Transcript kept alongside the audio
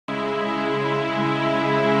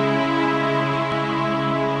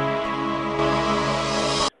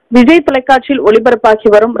விஜய் தொலைக்காட்சியில் ஒளிபரப்பாகி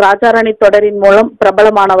வரும் ராஜாராணி தொடரின் மூலம்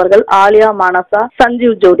பிரபலமானவர்கள் ஆலியா மானசா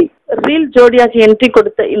சஞ்சீவ் ஜோடி. ரீல் ஜோடியாக என்ட்ரி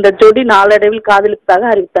கொடுத்த இந்த ஜோடி நாளடைவில் காதலிப்பதாக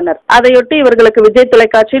அறிவித்தனர். அதையொட்டி இவர்களுக்கு விஜய்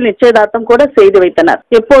தொலைக்காட்சியில் நிச்சயதார்த்தம் கூட செய்து வைத்தனர்.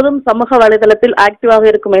 எப்போதும் சமூக வலைதளத்தில் ஆக்டிவாக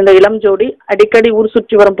இருக்கும் இந்த இளம் ஜோடி அடிக்கடி ஊர்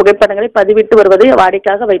சுற்றி வரும் புகைப்படங்களை பதிவிட்டு வருவதை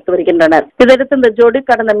வாடிக்கையாக வைத்து வருகின்றனர். இதையடுத்து இந்த ஜோடி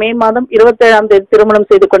கடந்த மே மாதம் 27ஆம் தேதி திருமணம்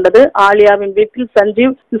செய்து கொண்டது. ஆலியாவின் வீட்டில்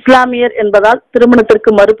சஞ்சீவ் இஸ்லாமியர் என்பதால்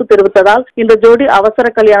திருமணத்திற்கு மறுப்பு தெரிவித்ததால் இந்த ஜோடி அவசர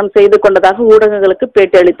கல்யாணம் செய்து கொண்டதாக ஊடகங்களுக்கு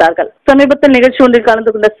பேட்டி அளித்தார்கள். சமீபத்தில் நிகழ்ச்சி ஒன்றில்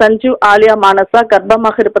கலந்து கொண்ட சஞ்சீவ் ஆலியா மானசா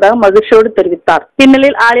கர்ப்பமாக இருப்பதாக மகிழ்ச்சியோடு தெரிவித்தார்.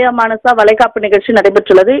 இந்நிலையில் ஆலியா மானசா வளைகாப்பு நிகழ்ச்சி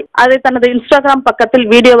நடைபெற்றுள்ளது. அதை தனது இன்ஸ்டாகிராம் பக்கத்தில்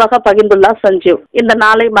வீடியோவாக பகிர்ந்துள்ளார் சஞ்சீவ். இந்த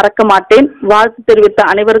நாளை மறக்க மாட்டேன், வாழ்த்து தெரிவித்த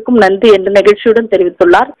அனைவருக்கும் நன்றி என்று நிகழ்ச்சியுடன்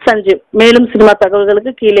தெரிவித்துள்ளார் சஞ்சீவ். மேலும் சினிமா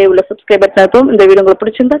தகவல்களுக்கு கீழே உள்ள சப்ஸ்கிரைப் பட்டனை இந்த வீடியோ உங்களுக்கு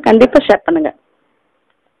பிடிச்சிருந்தா கண்டிப்பா ஷேர் பண்ணுங்க.